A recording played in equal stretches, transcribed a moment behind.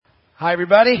Hi,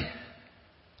 everybody.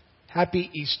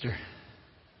 Happy Easter.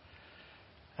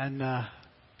 And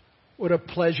what a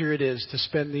pleasure it is to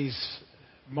spend these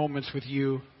moments with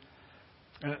you.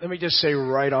 Let me just say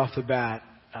right off the bat,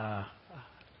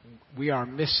 we are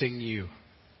missing you.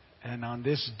 And on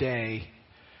this day,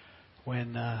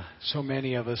 when so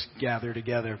many of us gather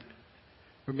together,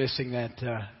 we're missing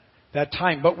that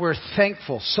time. But we're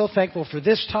thankful, so thankful for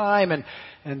this time,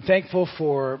 and thankful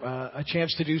for a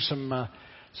chance to do some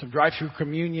drive-through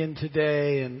communion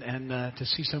today, and to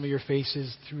see some of your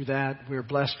faces through that. We're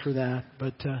blessed for that.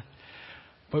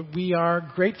 But we are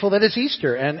grateful that it's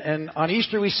Easter, and on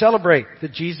Easter we celebrate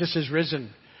that Jesus is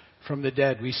risen from the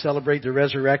dead. We celebrate the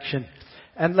resurrection.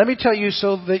 And let me tell you,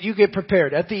 so that you get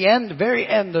prepared, at the end, very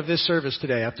end of this service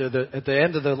today, at the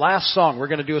end of the last song, we're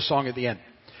going to do a song at the end.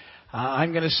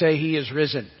 I'm going to say He is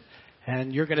risen.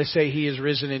 And you're going to say He is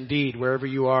risen indeed, wherever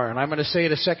you are. And I'm going to say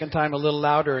it a second time a little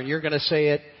louder, and you're going to say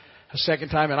it a second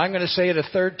time, and I'm going to say it a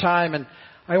third time, and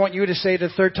I want you to say it a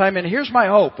third time. And here's my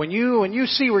hope. When you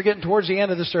see we're getting towards the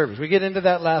end of the service, we get into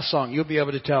that last song, you'll be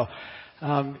able to tell.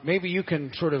 Maybe you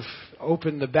can sort of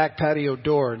open the back patio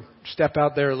door and step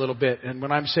out there a little bit. And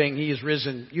when I'm saying He is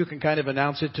risen, you can kind of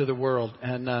announce it to the world.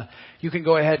 And you can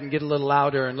go ahead and get a little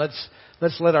louder, and let's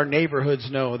let our neighborhoods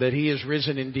know that He is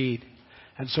risen indeed.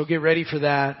 And so get ready for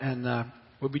that, and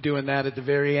we'll be doing that at the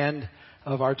very end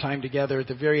of our time together. At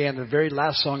the very end, the very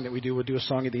last song that we do, we'll do a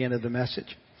song at the end of the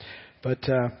message. But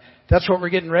that's what we're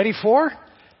getting ready for.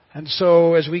 And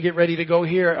so as we get ready to go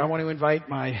here, I want to invite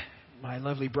my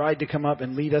lovely bride to come up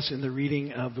and lead us in the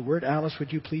reading of the Word. Alice,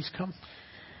 would you please come?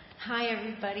 Hi,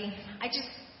 everybody. I just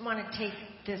want to take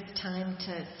this time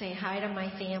to say hi to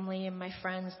my family and my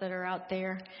friends that are out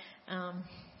there.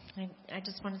 I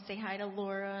just want to say hi to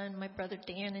Laura and my brother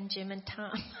Dan and Jim and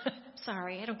Tom.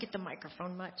 Sorry, I don't get the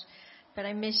microphone much. But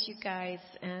I miss you guys,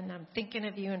 and I'm thinking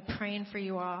of you and praying for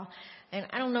you all. And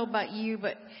I don't know about you,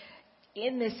 but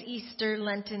in this Easter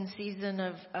Lenten season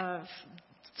of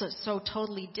so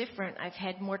totally different, I've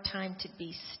had more time to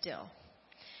be still.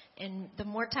 And the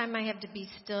more time I have to be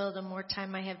still, the more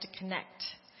time I have to connect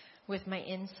with my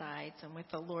insides and with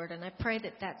the Lord. And I pray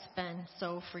that that's been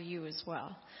so for you as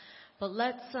well. But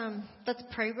let's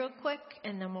pray real quick,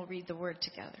 and then we'll read the Word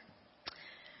together.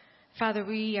 Father,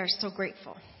 we are so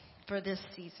grateful for this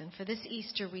season, for this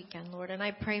Easter weekend, Lord. And I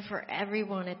pray for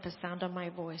everyone at the sound of my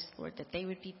voice, Lord, that they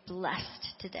would be blessed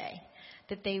today,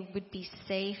 that they would be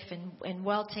safe and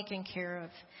well taken care of.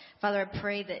 Father, I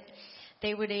pray that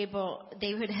they would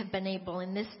have been able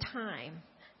in this time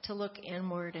to look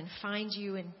inward and find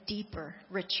you in deeper,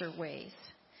 richer ways.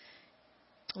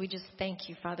 We just thank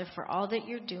you, Father, for all that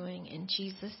you're doing. In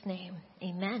Jesus' name,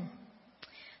 amen.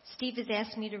 Steve has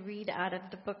asked me to read out of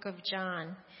the book of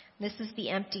John. This is the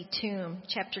empty tomb,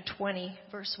 chapter 20,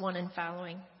 verse 1 and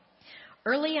following.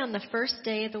 Early on the first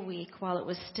day of the week, while it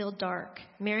was still dark,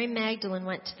 Mary Magdalene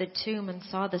went to the tomb and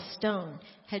saw the stone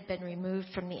had been removed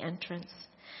from the entrance.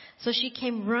 So she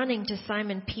came running to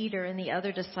Simon Peter and the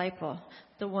other disciple,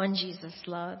 the one Jesus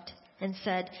loved, and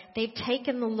said, "They've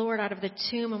taken the Lord out of the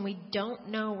tomb, and we don't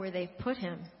know where they've put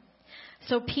him."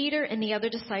 So Peter and the other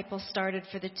disciple started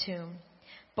for the tomb.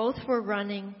 Both were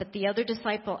running, but the other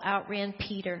disciple outran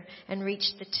Peter and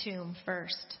reached the tomb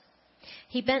first.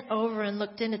 He bent over and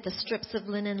looked in at the strips of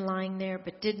linen lying there,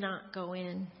 but did not go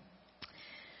in.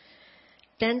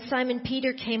 Then Simon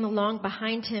Peter came along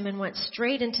behind him and went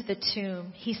straight into the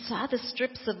tomb. He saw the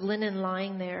strips of linen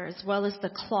lying there, as well as the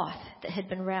cloth that had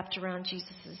been wrapped around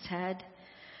Jesus' head.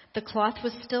 The cloth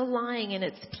was still lying in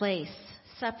its place,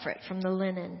 separate from the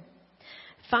linen.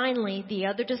 Finally, the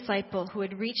other disciple who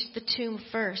had reached the tomb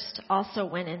first also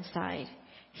went inside.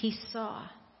 He saw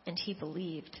and he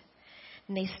believed.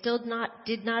 And they still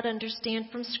did not understand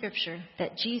from Scripture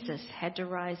that Jesus had to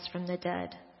rise from the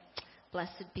dead.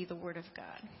 Blessed be the word of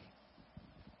God.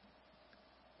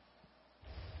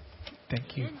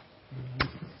 Thank you.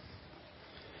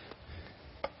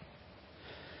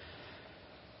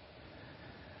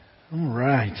 All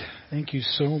right. Thank you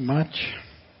so much.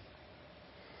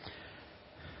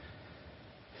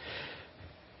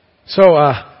 So,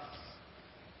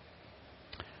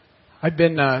 I've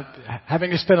been having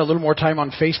to spend a little more time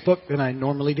on Facebook than I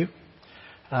normally do.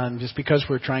 Just because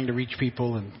we're trying to reach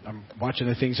people, and I'm watching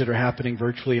the things that are happening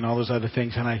virtually and all those other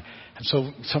things. And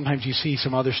so sometimes you see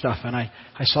some other stuff. And I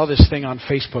saw this thing on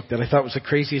Facebook that I thought was the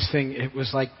craziest thing. It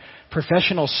was like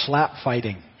professional slap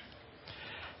fighting.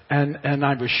 And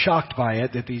I was shocked by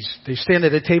it, that they stand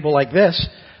at a table like this,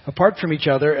 apart from each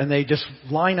other, and they just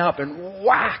line up and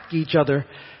whack each other.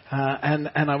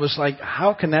 And I was like,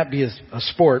 how can that be a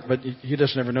sport? But you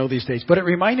just never know these days. But it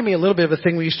reminded me a little bit of a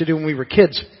thing we used to do when we were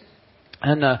kids.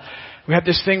 And we had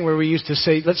this thing where we used to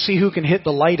say, let's see who can hit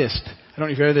the lightest. I don't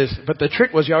know if you heard this, but the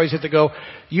trick was you always had to go,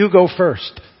 you go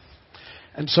first.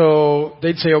 And so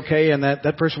they'd say, okay, and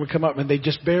that person would come up and they'd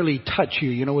just barely touch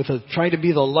you, with trying to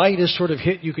be the lightest sort of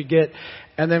hit you could get.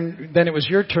 And then it was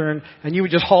your turn, and you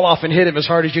would just haul off and hit him as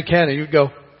hard as you can, and you'd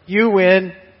go, you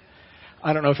win.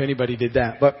 I don't know if anybody did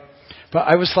that, but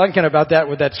I was thinking about that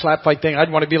with that slap fight thing.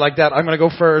 I'd want to be like that. I'm going to go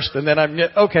first, and then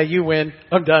okay, you win.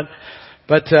 I'm done.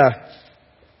 But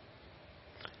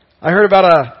I heard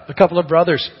about a couple of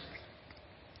brothers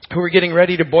who were getting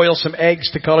ready to boil some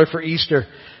eggs to color for Easter.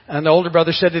 And the older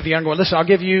brother said to the younger one, listen, I'll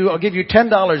give you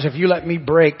 $10 if you let me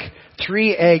break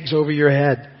 3 eggs over your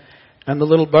head. And the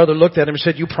little brother looked at him and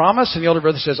said, you promise? And the older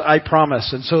brother says, I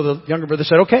promise. And so the younger brother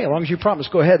said, okay, as long as you promise,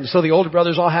 go ahead. And so the older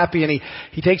brother's all happy, and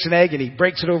he takes an egg and he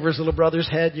breaks it over his little brother's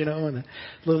head, and the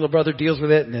little brother deals with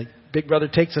it. And the big brother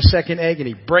takes a second egg and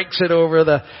he breaks it over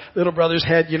the little brother's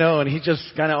head, and he's just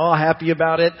kind of all happy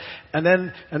about it. And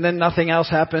then nothing else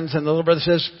happens. And the little brother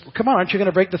says, well, come on, aren't you going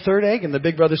to break the third egg? And the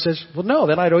big brother says, well, no,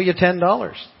 then I'd owe you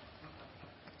 $10.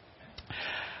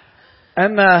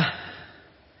 And,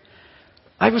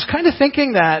 I was kind of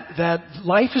thinking that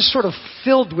life is sort of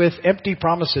filled with empty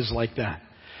promises like that.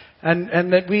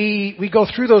 And that we go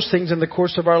through those things in the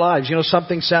course of our lives.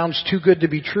 Something sounds too good to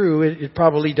be true. It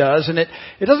probably does. And it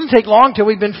doesn't take long till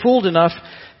we've been fooled enough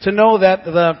to know that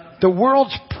the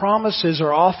world's promises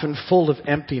are often full of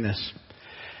emptiness.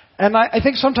 And I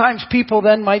think sometimes people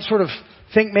then might sort of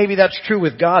think maybe that's true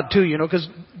with God too, because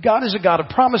God is a God of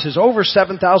promises. Over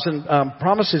 7,000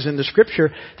 promises in the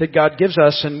Scripture that God gives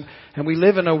us, and we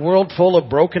live in a world full of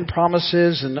broken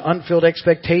promises and unfilled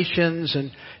expectations,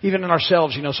 and even in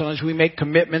ourselves, sometimes we make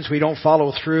commitments we don't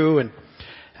follow through,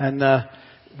 and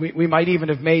we might even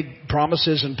have made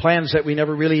promises and plans that we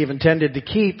never really even intended to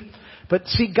keep. But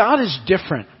see, God is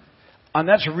different, and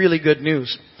that's really good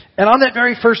news. And on that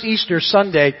very first Easter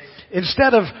Sunday,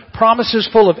 instead of promises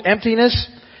full of emptiness,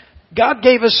 God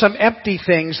gave us some empty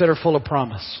things that are full of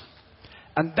promise.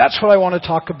 And that's what I want to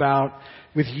talk about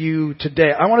with you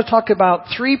today. I want to talk about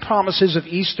 3 promises of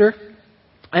Easter.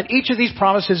 And each of these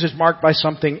promises is marked by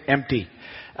something empty.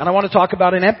 And I want to talk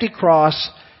about an empty cross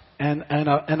and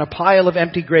a pile of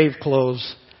empty grave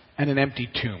clothes and an empty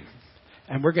tomb.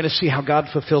 And we're going to see how God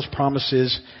fulfills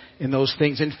promises in those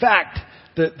things. In fact,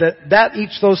 that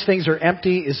each of those things are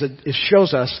empty it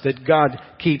shows us that God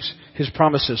keeps His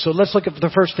promises. So let's look at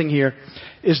the first thing here,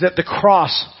 is that the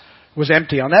cross was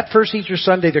empty. On that first Easter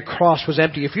Sunday, the cross was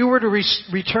empty. If you were to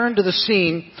return to the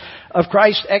scene of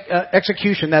Christ's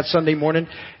execution that Sunday morning,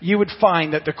 you would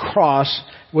find that the cross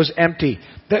was empty.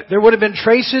 There would have been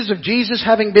traces of Jesus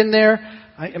having been there.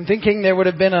 I am thinking there would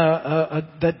have been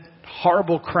that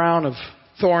horrible crown of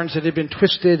thorns that had been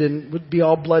twisted and would be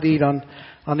all bloodied on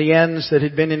the ends that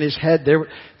had been in his head.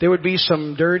 There would be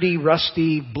some dirty,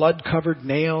 rusty, blood-covered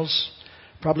nails,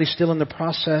 probably still in the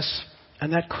process.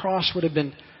 And that cross would have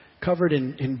been covered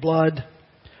in blood.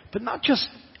 But not just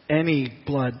any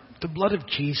blood. The blood of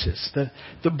Jesus.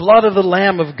 The blood of the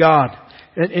Lamb of God.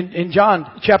 In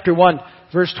John chapter 1,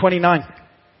 verse 29,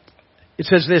 it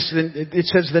says this. It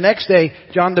says, the next day,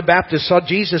 John the Baptist saw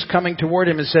Jesus coming toward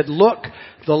him and said, look,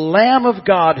 the Lamb of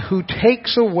God who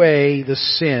takes away the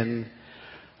sin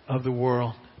of the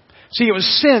world. See, it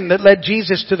was sin that led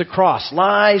Jesus to the cross.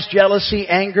 Lies, jealousy,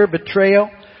 anger,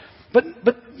 betrayal. But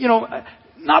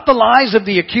not the lies of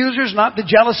the accusers, not the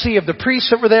jealousy of the priests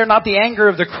that were there, not the anger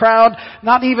of the crowd,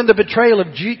 not even the betrayal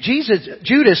of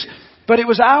Judas. But it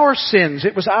was our sins,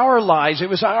 it was our lies, it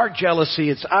was our jealousy,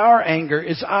 it's our anger,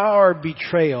 it's our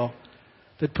betrayal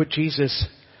that put Jesus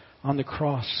on the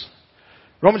cross.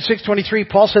 Romans 6:23,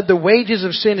 Paul said, the wages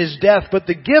of sin is death, but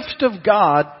the gift of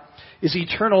God is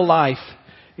eternal life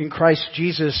in Christ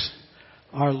Jesus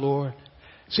our Lord.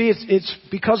 See, it's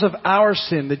because of our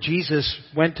sin that Jesus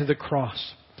went to the cross.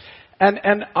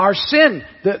 And our sin,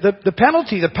 the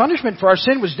penalty, the punishment for our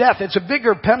sin was death. It's a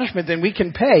bigger punishment than we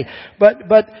can pay.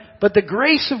 But the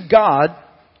grace of God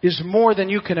is more than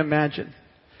you can imagine.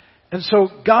 And so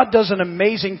God does an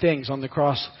amazing things on the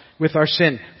cross with our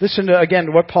sin. Listen again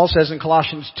to what Paul says in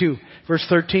Colossians 2, verse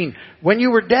 13. When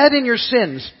you were dead in your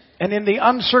sins and in the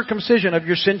uncircumcision of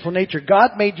your sinful nature,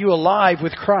 God made you alive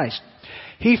with Christ.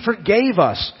 He forgave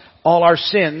us all our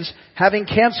sins, having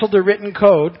canceled the written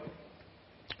code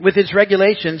with its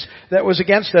regulations that was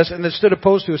against us and that stood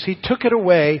opposed to us. He took it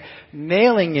away,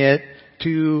 nailing it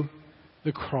to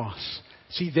the cross.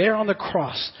 See, there on the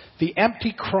cross, the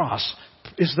empty cross,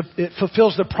 it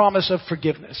fulfills the promise of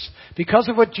forgiveness. Because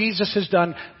of what Jesus has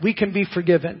done, we can be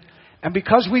forgiven. And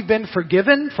because we've been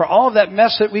forgiven for all of that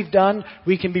mess that we've done,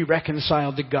 we can be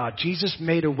reconciled to God. Jesus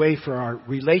made a way for our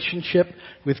relationship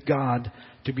with God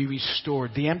to be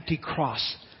restored. The empty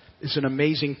cross is an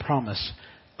amazing promise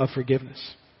of forgiveness.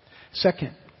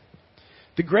 Second,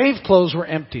 the grave clothes were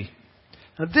empty.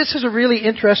 Now, this is a really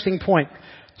interesting point.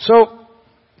 So,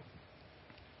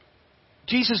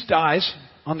 Jesus dies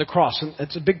on the cross, and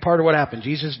it's a big part of what happened.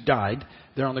 Jesus died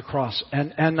there on the cross,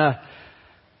 and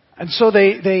so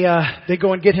they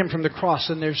go and get him from the cross,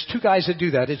 and there's two guys that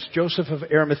do that. It's Joseph of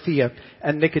Arimathea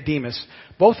and Nicodemus.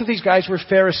 Both of these guys were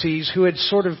Pharisees who had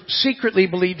sort of secretly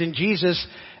believed in Jesus,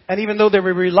 and even though they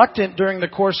were reluctant during the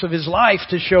course of his life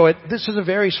to show it, this is a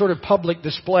very sort of public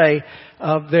display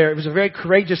of it was a very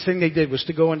courageous thing they did, was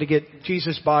to go and to get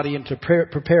Jesus' body and to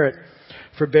prepare it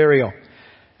for burial.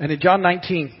 And in John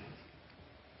 19,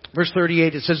 verse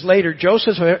 38, it says, later,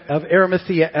 Joseph of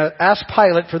Arimathea asked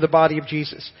Pilate for the body of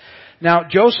Jesus. Now,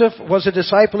 Joseph was a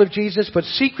disciple of Jesus, but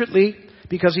secretly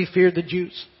because he feared the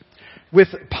Jews. With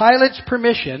Pilate's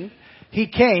permission, he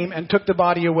came and took the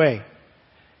body away.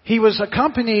 He was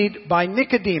accompanied by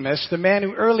Nicodemus, the man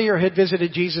who earlier had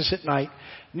visited Jesus at night.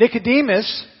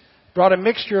 Nicodemus brought a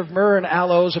mixture of myrrh and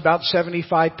aloes, about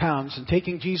 75 pounds, and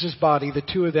taking Jesus' body, the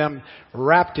two of them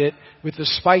wrapped it with the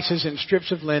spices in strips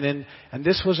of linen, and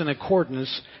this was in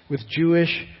accordance with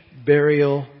Jewish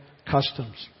burial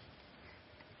customs.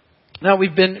 Now,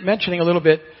 we've been mentioning a little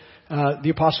bit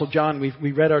the Apostle John.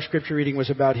 We read our scripture reading was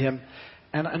about him,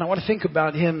 and I want to think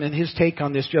about him and his take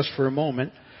on this just for a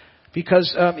moment.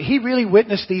 Because he really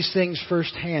witnessed these things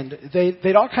firsthand.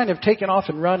 They'd all kind of taken off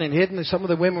and run and hidden, and some of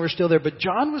the women were still there. But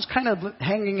John was kind of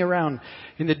hanging around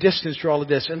in the distance through all of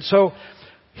this. And so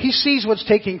he sees what's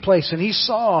taking place. And he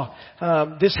saw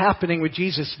this happening with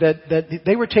Jesus, that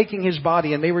they were taking his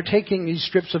body, and they were taking these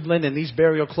strips of linen, these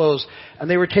burial clothes, and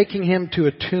they were taking him to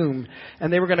a tomb.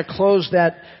 And they were going to close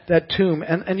that tomb.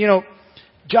 And you know,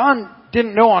 John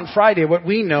didn't know on Friday what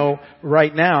we know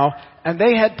right now. And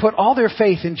they had put all their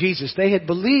faith in Jesus. They had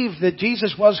believed that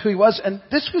Jesus was who he was. And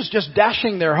this was just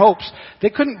dashing their hopes.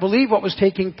 They couldn't believe what was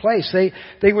taking place.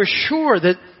 They were sure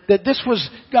that this was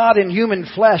God in human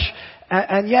flesh.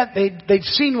 And yet they'd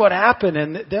seen what happened.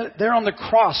 And they're on the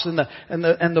cross and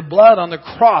the blood on the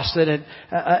cross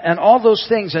and all those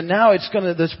things. And now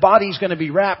this body's going to be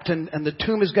wrapped and the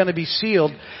tomb is going to be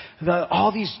sealed.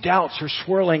 All these doubts are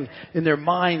swirling in their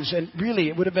minds. And really,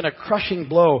 it would have been a crushing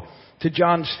blow to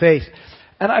John's faith.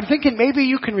 And I'm thinking maybe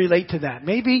you can relate to that.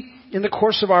 Maybe in the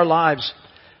course of our lives,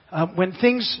 when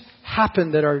things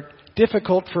happen that are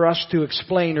difficult for us to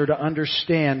explain or to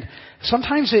understand,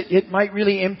 sometimes it might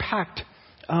really impact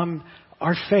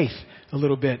our faith a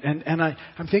little bit. And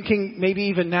I'm thinking maybe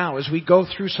even now, as we go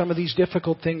through some of these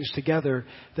difficult things together,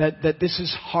 that this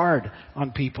is hard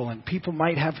on people, and people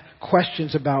might have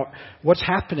questions about what's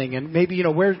happening, and maybe, you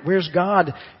know, where's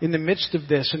God in the midst of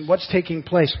this, and what's taking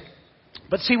place.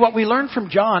 But see, what we learn from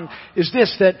John is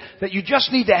this, that you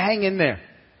just need to hang in there.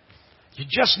 You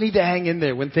just need to hang in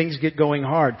there when things get going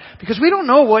hard. Because we don't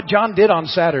know what John did on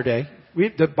Saturday.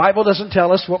 The Bible doesn't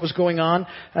tell us what was going on,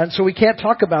 and so we can't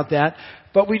talk about that.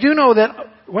 But we do know that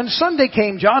when Sunday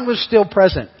came, John was still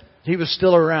present. He was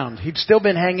still around. He'd still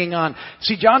been hanging on.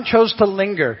 See, John chose to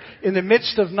linger in the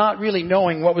midst of not really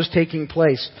knowing what was taking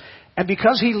place. And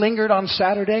because he lingered on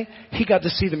Saturday, he got to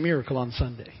see the miracle on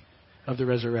Sunday of the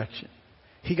resurrection.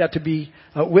 He got to be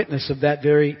a witness of that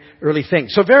very early thing.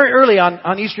 So very early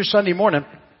on Easter Sunday morning,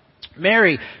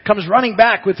 Mary comes running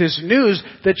back with this news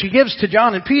that she gives to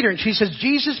John and Peter, and she says,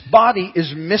 Jesus' body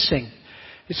is missing.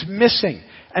 It's missing.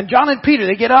 And John and Peter,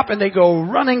 they get up and they go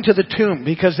running to the tomb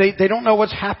because they don't know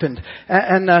what's happened.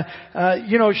 And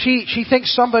you know, she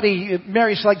thinks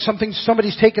Mary's like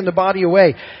somebody's taken the body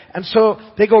away. And so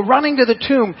they go running to the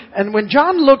tomb. And when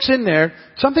John looks in there,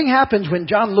 something happens when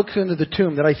John looks into the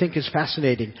tomb that I think is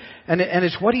fascinating. And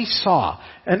it's what he saw.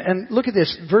 And look at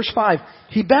this, verse 5.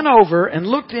 He bent over and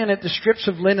looked in at the strips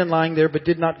of linen lying there, but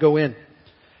did not go in.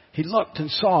 He looked and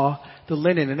saw the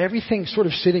linen and everything sort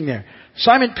of sitting there.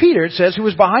 Simon Peter, it says, who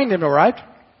was behind him, arrived.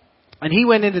 And he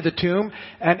went into the tomb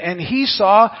and he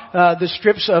saw the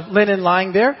strips of linen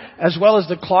lying there, as well as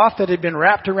the cloth that had been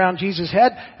wrapped around Jesus'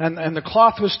 head. And the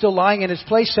cloth was still lying in its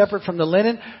place, separate from the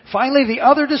linen. Finally, the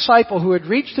other disciple who had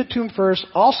reached the tomb first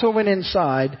also went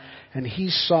inside, and he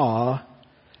saw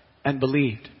and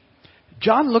believed.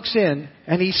 John looks in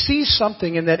and he sees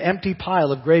something in that empty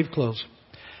pile of grave clothes.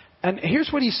 And here's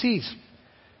what he sees.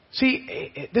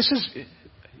 See, this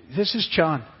is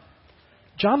John.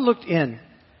 John looked in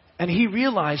and he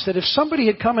realized that if somebody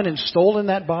had come in and stolen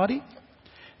that body,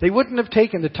 they wouldn't have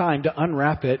taken the time to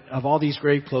unwrap it of all these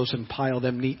grave clothes and pile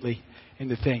them neatly in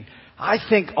the thing. I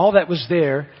think all that was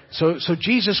there so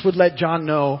Jesus would let John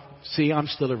know, see, I'm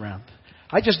still around.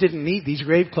 I just didn't need these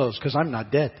grave clothes because I'm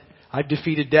not dead. I've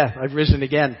defeated death. I've risen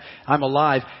again. I'm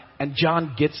alive. And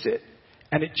John gets it.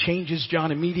 And it changes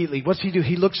John immediately. What's he do?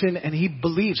 He looks in and he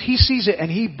believes. He sees it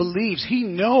and he believes. He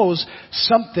knows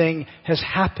something has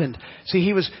happened.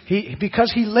 See,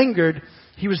 because he lingered,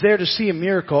 he was there to see a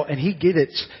miracle, and he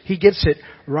gets it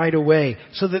right away.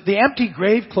 So that the empty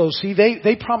grave clothes, see,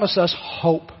 they promise us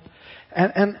hope.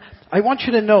 And I want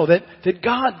you to know that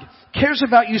God cares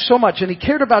about you so much, and he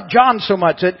cared about John so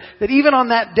much that even on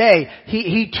that day,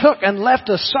 he took and left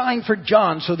a sign for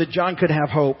John so that John could have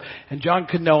hope. And John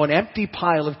could know an empty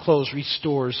pile of clothes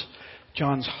restores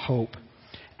John's hope.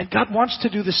 And God wants to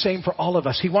do the same for all of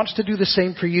us. He wants to do the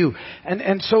same for you.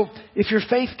 And so if your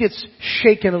faith gets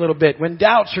shaken a little bit, when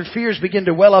doubts or fears begin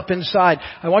to well up inside,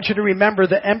 I want you to remember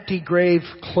the empty grave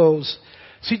clothes.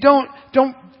 See, don't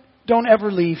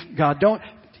ever leave God.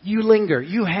 You linger.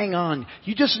 You hang on.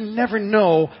 You just never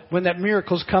know when that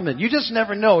miracle's coming. You just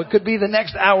never know. It could be the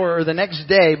next hour or the next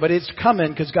day, but it's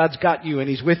coming because God's got you and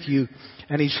he's with you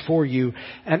and he's for you.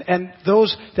 And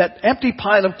that empty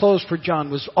pile of clothes for John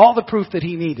was all the proof that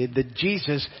he needed that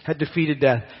Jesus had defeated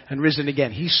death and risen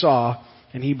again. He saw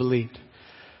and he believed.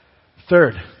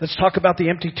 Third, let's talk about the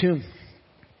empty tomb.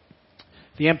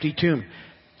 The empty tomb.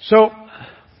 So,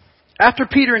 after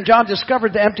Peter and John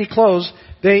discovered the empty clothes,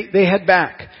 they head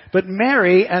back. But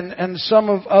Mary and some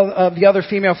of the other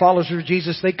female followers of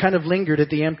Jesus, they kind of lingered at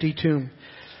the empty tomb.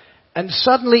 And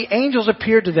suddenly angels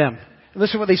appeared to them.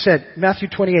 Listen to what they said. Matthew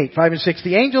 28, 5 and 6.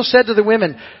 The angel said to the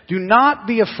women, "Do not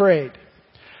be afraid.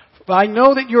 I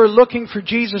know that you are looking for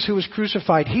Jesus who was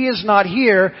crucified. He is not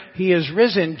here. He is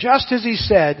risen, just as he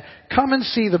said. Come and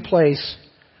see the place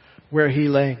where he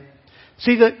lay."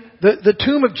 See, the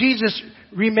tomb of Jesus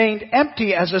remained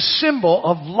empty as a symbol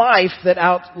of life that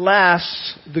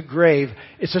outlasts the grave.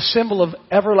 It's a symbol of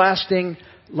everlasting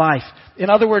life. In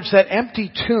other words, that empty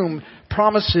tomb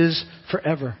promises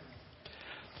forever.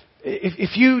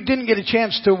 If you didn't get a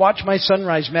chance to watch my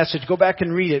sunrise message, go back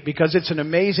and read it, because it's an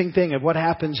amazing thing of what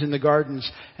happens in the gardens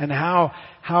and how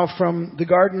from the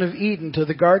Garden of Eden to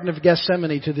the Garden of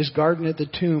Gethsemane to this garden at the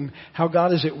tomb, how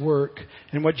God is at work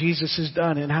and what Jesus has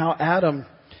done, and how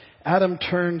Adam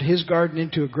turned his garden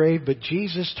into a grave, but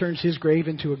Jesus turns his grave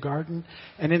into a garden,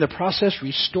 and in the process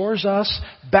restores us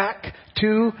back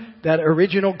to that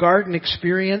original garden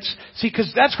experience. See,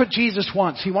 because that's what Jesus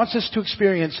wants. He wants us to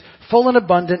experience full and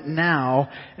abundant now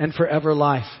and forever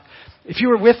life. If you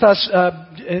were with us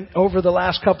over the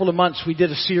last couple of months, we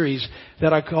did a series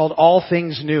that I called All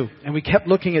Things New. And we kept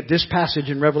looking at this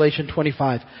passage in Revelation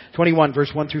 21,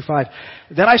 verse 1 through 5.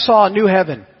 Then I saw a new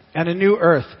heaven and a new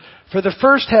earth. For the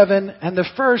first heaven and the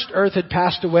first earth had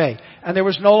passed away, and there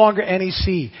was no longer any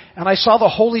sea. And I saw the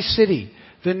holy city,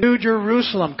 the new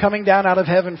Jerusalem, coming down out of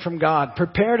heaven from God,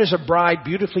 prepared as a bride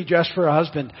beautifully dressed for her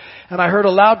husband. And I heard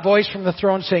a loud voice from the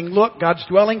throne saying, "Look, God's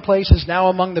dwelling place is now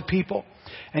among the people,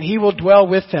 and he will dwell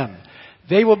with them.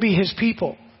 They will be his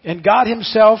people, and God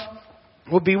himself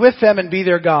will be with them and be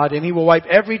their God, and he will wipe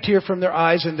every tear from their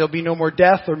eyes, and there'll be no more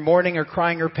death or mourning or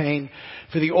crying or pain,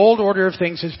 for the old order of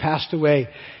things has passed away."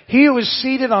 He who was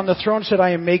seated on the throne said, "I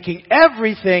am making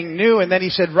everything new." And then he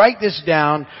said, "Write this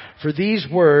down, for these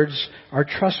words are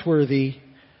trustworthy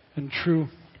and true."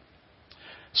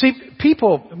 See,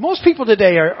 most people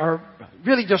today are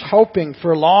really just hoping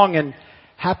for a long and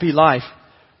happy life.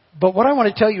 But what I want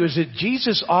to tell you is that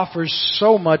Jesus offers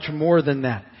so much more than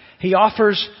that. He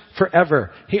offers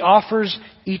forever. He offers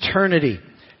eternity.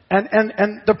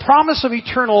 And the promise of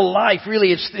eternal life,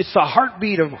 really, it's the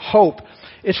heartbeat of hope.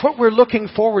 It's what we're looking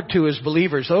forward to as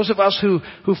believers. Those of us who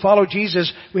follow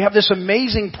Jesus, we have this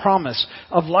amazing promise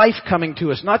of life coming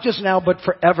to us, not just now, but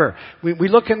forever. We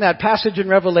look in that passage in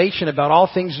Revelation about all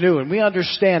things new, and we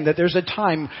understand that there's a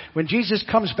time when Jesus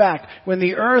comes back, when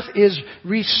the earth is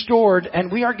restored,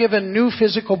 and we are given new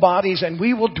physical bodies, and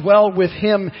we will dwell with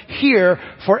him here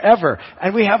forever.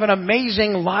 And we have an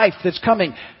amazing life that's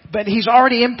coming. But he's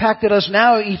already impacted us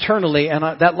now eternally, and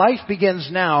that life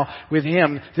begins now with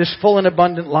him, this full and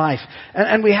abundant life.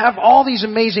 And we have all these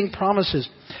amazing promises.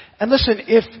 And listen,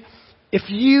 if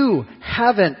you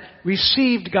haven't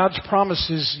received God's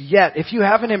promises yet, if you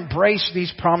haven't embraced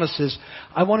these promises,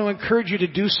 I want to encourage you to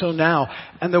do so now.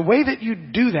 And the way that you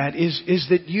do that is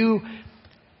that you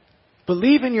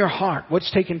believe in your heart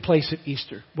what's taken place at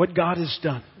Easter, what God has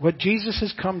done, what Jesus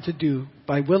has come to do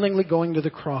by willingly going to the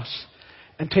cross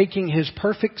and taking his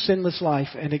perfect sinless life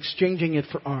and exchanging it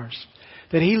for ours.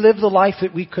 That he lived the life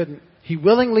that we couldn't. He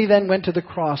willingly then went to the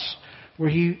cross where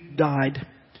he died.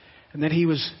 and then he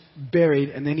was buried,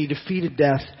 and then he defeated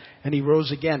death, and he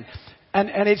rose again.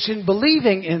 And it's in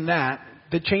believing in that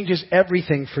changes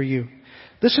everything for you.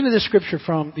 Listen to this scripture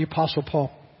from the Apostle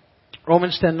Paul.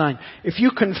 Romans 10:9. If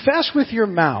you confess with your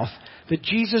mouth that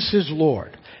Jesus is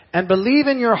Lord and believe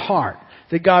in your heart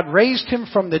that God raised him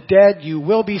from the dead, you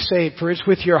will be saved. For it's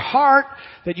with your heart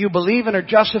that you believe and are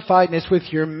justified, and it's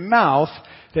with your mouth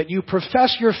that you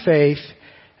profess your faith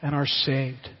and are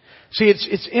saved. See,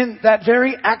 it's in that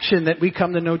very action that we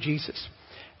come to know Jesus.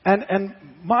 And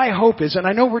my hope is, and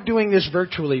I know we're doing this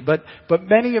virtually, but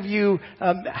many of you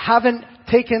haven't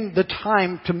taken the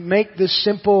time to make this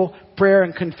simple prayer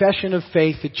and confession of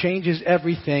faith that changes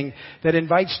everything, that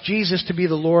invites Jesus to be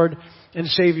the Lord and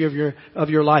Savior of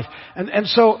your life. And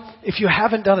so, if you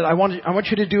haven't done it, I want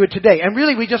you to do it today. And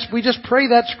really, we just pray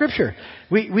that scripture.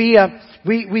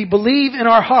 We believe in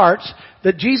our hearts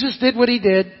that Jesus did what he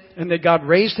did, and that God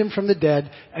raised him from the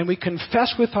dead, and we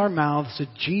confess with our mouths that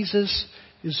Jesus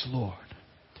is Lord.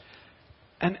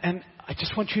 And I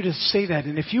just want you to say that.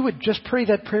 And if you would just pray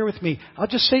that prayer with me, I'll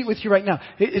just say it with you right now.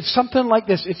 It's something like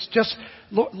this. It's just,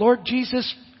 Lord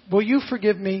Jesus, will you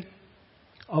forgive me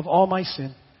of all my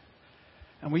sin?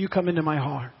 And will you come into my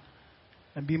heart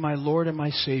and be my Lord and my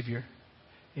Savior?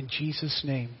 In Jesus'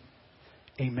 name,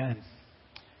 amen.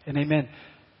 And amen.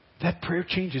 That prayer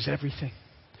changes everything.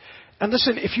 And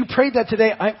listen, if you prayed that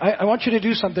today, I want you to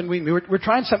do something with me. We're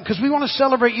trying something because we want to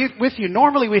celebrate with you.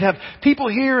 Normally we'd have people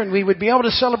here and we would be able to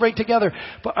celebrate together.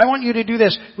 But I want you to do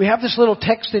this. We have this little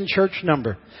text in church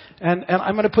number. And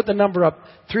I'm going to put the number up.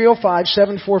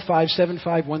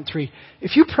 305-745-7513.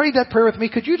 If you prayed that prayer with me,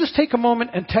 could you just take a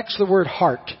moment and text the word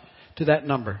heart to that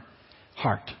number?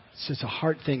 Heart. It's a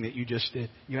heart thing that you just did.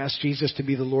 You asked Jesus to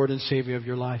be the Lord and Savior of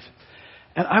your life.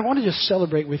 And I want to just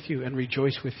celebrate with you and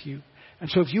rejoice with you. And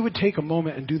so if you would take a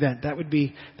moment and do that, that would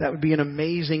be an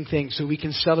amazing thing so we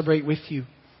can celebrate with you.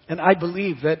 And I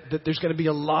believe that there's going to be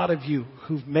a lot of you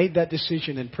who've made that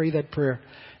decision and pray that prayer.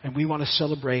 And we want to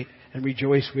celebrate and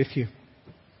rejoice with you.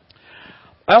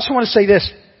 I also want to say this.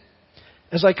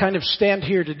 As I kind of stand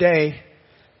here today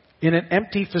in an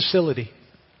empty facility,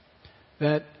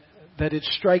 that it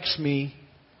strikes me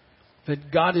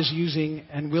that God is using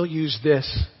and will use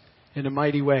this in a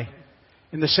mighty way.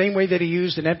 In the same way that he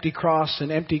used an empty cross,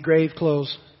 an empty grave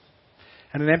clothes,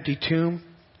 and an empty tomb.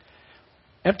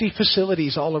 Empty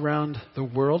facilities all around the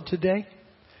world today.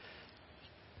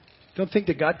 Don't think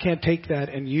that God can't take that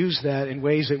and use that in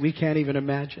ways that we can't even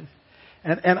imagine.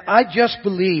 And I just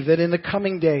believe that in the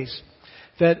coming days,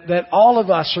 that all of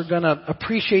us are going to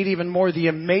appreciate even more the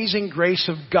amazing grace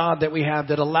of God that we have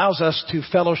that allows us to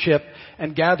fellowship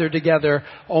and gather together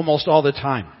almost all the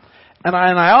time. And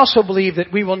I also believe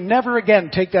that we will never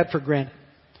again take that for granted.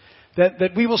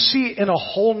 That we will see it in a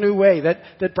whole new way.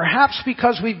 That perhaps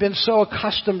because we've been so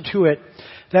accustomed to it,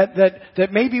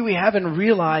 that maybe we haven't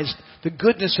realized the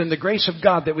goodness and the grace of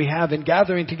God that we have in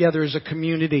gathering together as a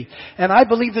community. And I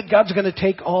believe that God's going to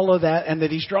take all of that and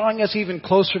that he's drawing us even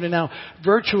closer to now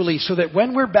virtually so that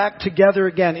when we're back together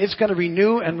again, it's going to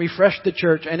renew and refresh the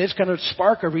church and it's going to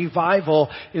spark a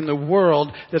revival in the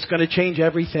world that's going to change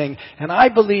everything. And I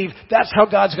believe that's how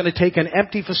God's going to take an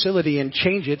empty facility and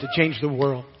change it to change the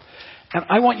world. And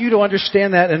I want you to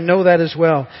understand that and know that as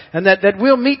well. And that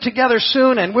we'll meet together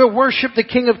soon and we'll worship the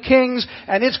King of Kings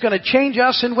and it's going to change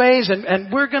us in ways and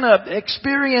we're going to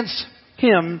experience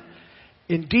him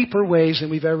in deeper ways than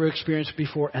we've ever experienced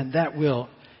before. And that will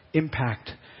impact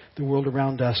the world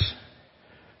around us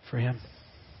for him.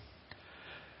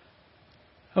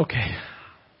 Okay.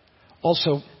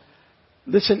 Also,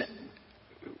 listen,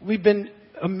 we've been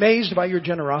amazed by your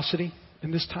generosity in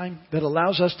this time that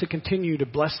allows us to continue to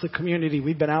bless the community.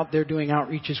 We've been out there doing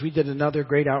outreaches. We did another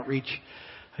great outreach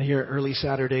here early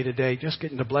Saturday today, just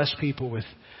getting to bless people with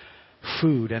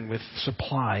food and with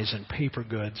supplies and paper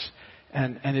goods.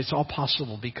 And it's all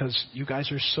possible because you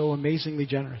guys are so amazingly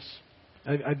generous.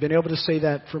 I've been able to say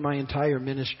that for my entire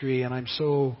ministry, and I'm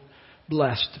so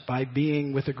blessed by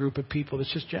being with a group of people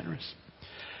that's just generous.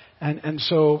 And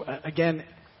so, again,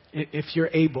 if you're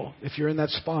able, if you're in that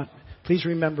spot, please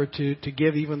remember to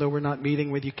give even though we're not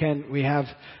meeting with you. We have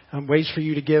ways for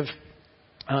you to give.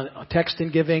 Text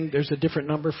and giving, there's a different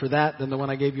number for that than the one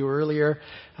I gave you earlier.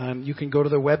 You can go to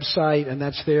the website and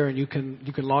that's there and you can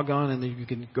log on and then you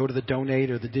can go to the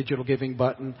donate or the digital giving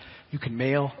button. You can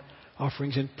mail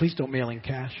offerings in. Please don't mail in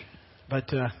cash.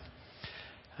 But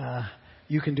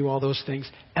you can do all those things.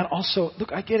 And also,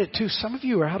 look, I get it too. Some of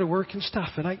you are out of work and stuff.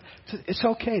 And it's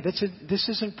okay. This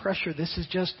isn't pressure. This is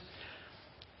just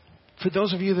for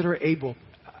those of you that are able.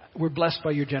 We're blessed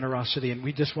by your generosity, and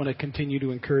we just want to continue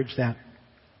to encourage that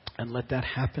and let that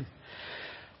happen.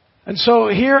 And so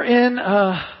here in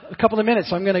a couple of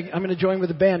minutes, I'm gonna join with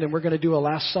the band, and we're gonna do a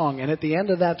last song. And at the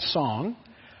end of that song,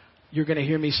 you're gonna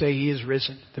hear me say, "He is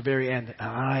risen." At the very end,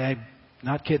 I'm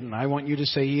not kidding. I want you to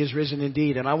say, "He is risen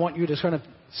indeed," and I want you to sort of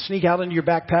sneak out into your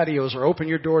back patios or open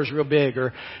your doors real big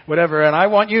or whatever. And I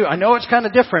want you. I know it's kind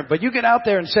of different, but you get out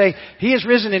there and say, "He is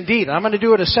risen indeed." And I'm going to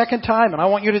do it a second time, and I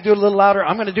want you to do it a little louder.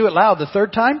 I'm going to do it loud the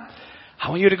third time. I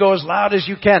want you to go as loud as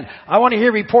you can. I want to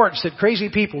hear reports that crazy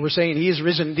people were saying He is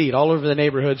risen indeed all over the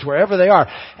neighborhoods, wherever they are.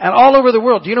 And all over the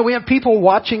world. You know, we have people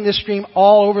watching this stream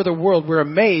all over the world. We're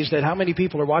amazed at how many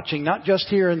people are watching, not just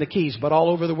here in the Keys, but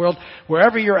all over the world.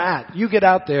 Wherever you're at, you get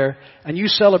out there and you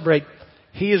celebrate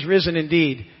He is risen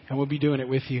indeed, and we'll be doing it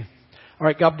with you. All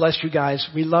right, God bless you guys.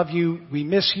 We love you. We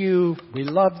miss you. We'd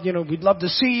love to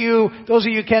see you. Those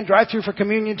of you who can, drive through for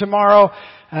communion tomorrow.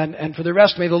 And for the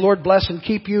rest, may the Lord bless and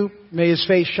keep you. May His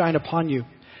face shine upon you.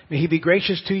 May He be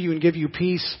gracious to you and give you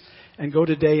peace. And go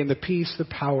today in the peace, the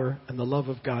power, and the love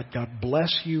of God. God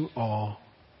bless you all.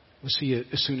 We'll see you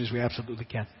as soon as we absolutely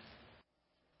can.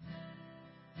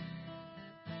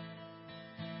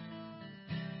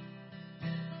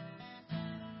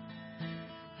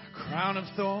 Crown of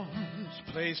thorns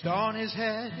placed on His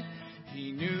head.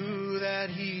 He knew that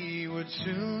He would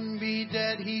soon be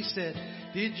dead. He said,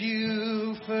 "Did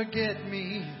you forget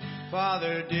me,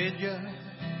 Father, did you?"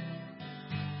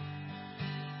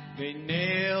 They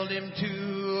nailed Him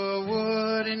to a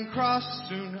wooden cross.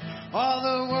 Soon all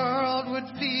the world would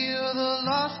feel the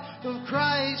loss of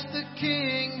Christ the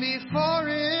King before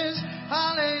His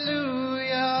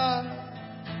hallelujah.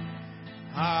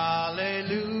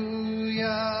 Hallelujah.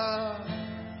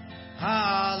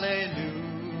 Hallelujah.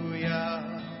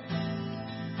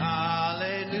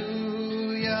 Hallelujah.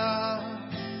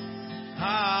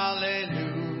 Hallelujah.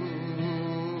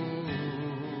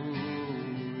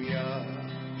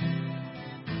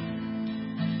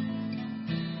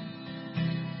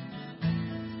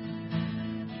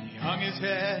 He hung His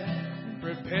head,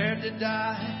 prepared to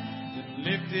die, then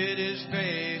lifted His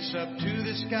face up to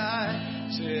the sky,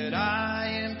 said, "I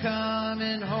am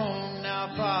coming home now,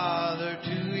 Father,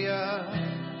 to ya."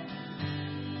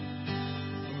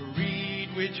 The reed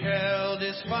which held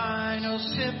His final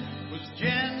sip was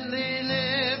gently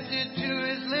lifted to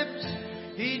His lips.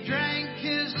 He drank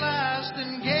His last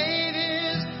and gave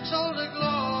His soul to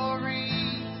glory.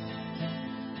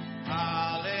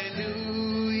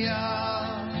 Hallelujah.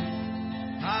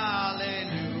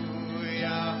 Hallelujah.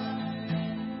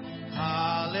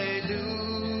 Hallelujah.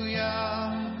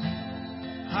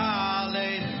 Hallelujah.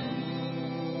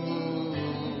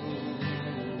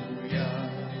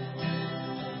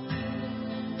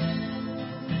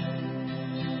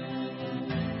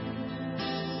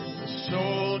 The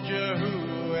soldier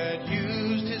who had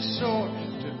used his sword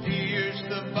to pierce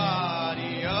the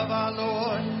body of our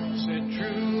Lord said,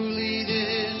 "Truly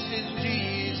this is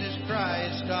Jesus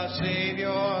Christ, our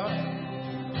Savior."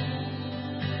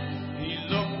 He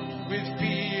looked with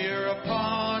fear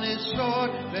upon his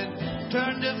sword, then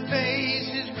turned to face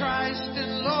his Christ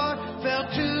and Lord, fell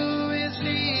to his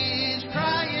knees,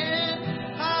 crying,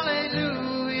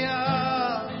 "Hallelujah,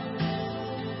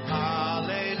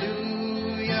 hallelujah,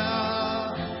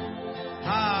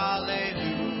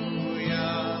 hallelujah,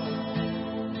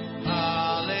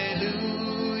 hallelujah,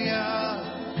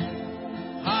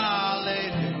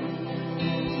 hallelujah."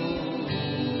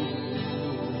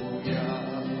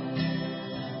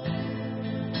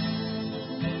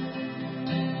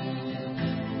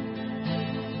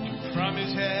 From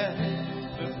his head,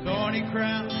 the thorny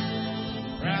crown,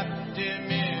 wrapped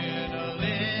him in a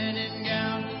linen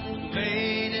gown,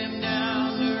 laid him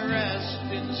down to rest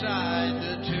inside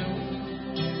the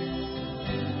tomb.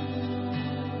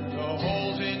 The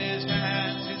holes in his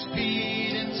hands, his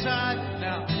feet inside.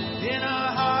 Now in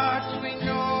our hearts we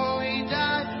know He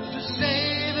died to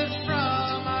save us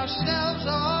from ourselves.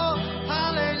 Oh,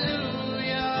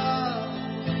 hallelujah,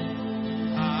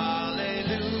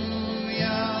 hallelujah.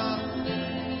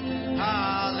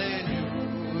 Hallelujah.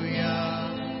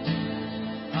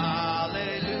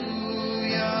 Hallelujah.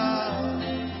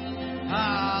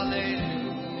 Hallelujah.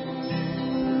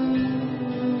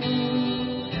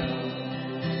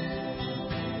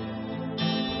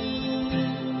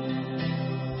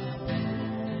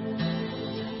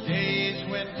 Days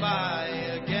went by,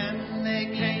 again they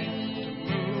came to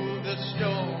move the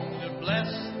stone, to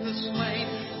bless the slain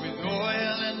with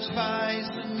oil and spice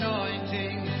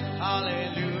anointing.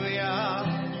 Hallelujah.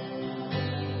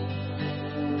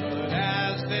 But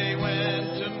as they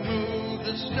went to move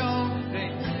the stone, they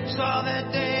saw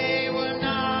that they were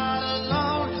not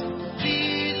alone.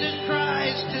 Jesus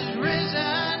Christ is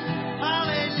risen.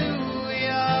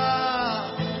 Hallelujah.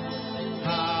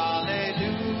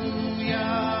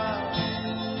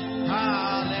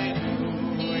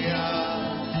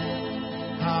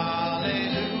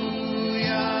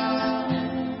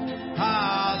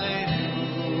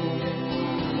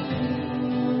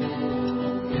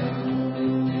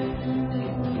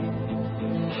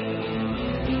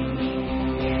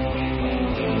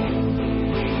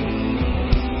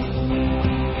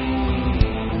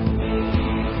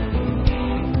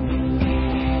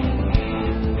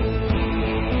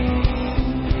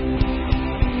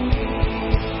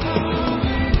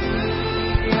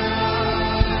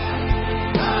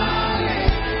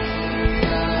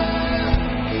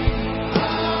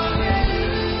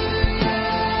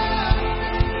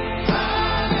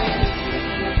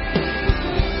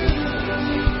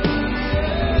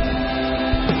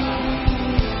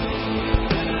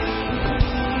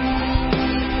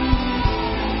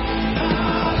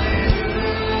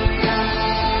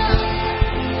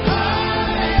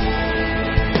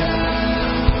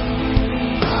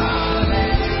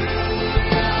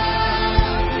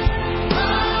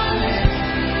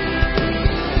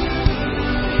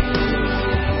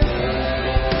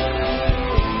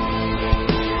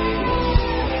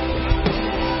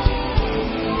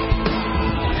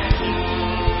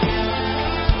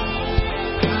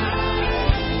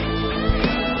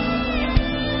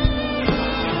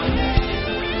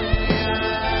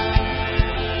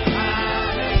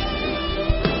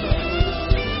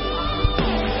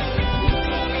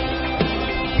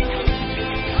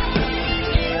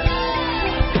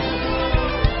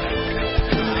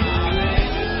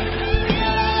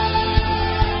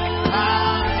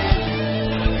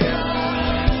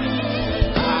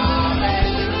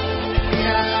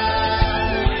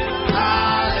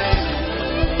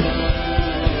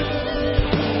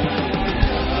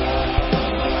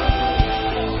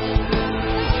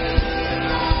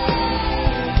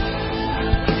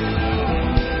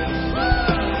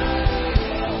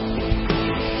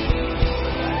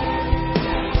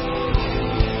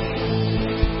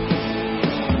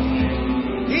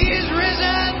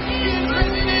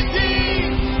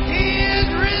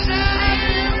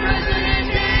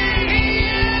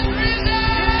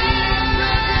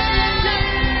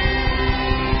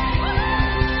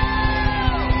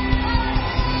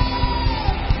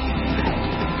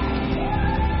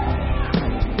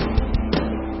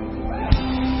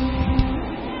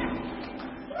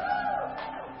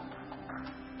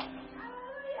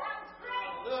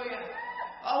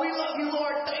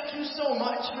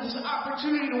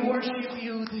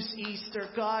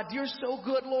 God. You're so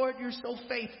good, Lord. You're so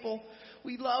faithful.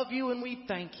 We love you and we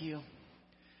thank you.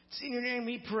 It's in your name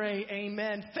we pray.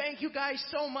 Amen. Thank you guys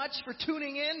so much for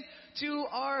tuning in to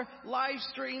our live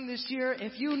stream this year.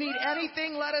 If you need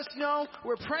anything, let us know.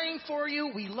 We're praying for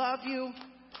you. We love you.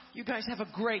 You guys have a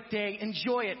great day.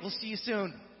 Enjoy it. We'll see you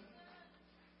soon.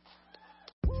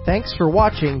 Thanks for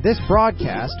watching this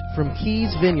broadcast from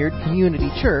Keys Vineyard Community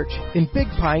Church in Big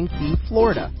Pine Key,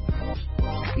 Florida.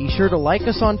 Be sure to like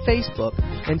us on Facebook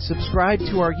and subscribe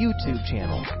to our YouTube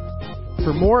channel.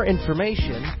 For more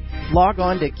information, log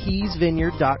on to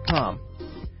keysvineyard.com.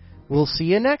 We'll see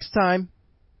you next time.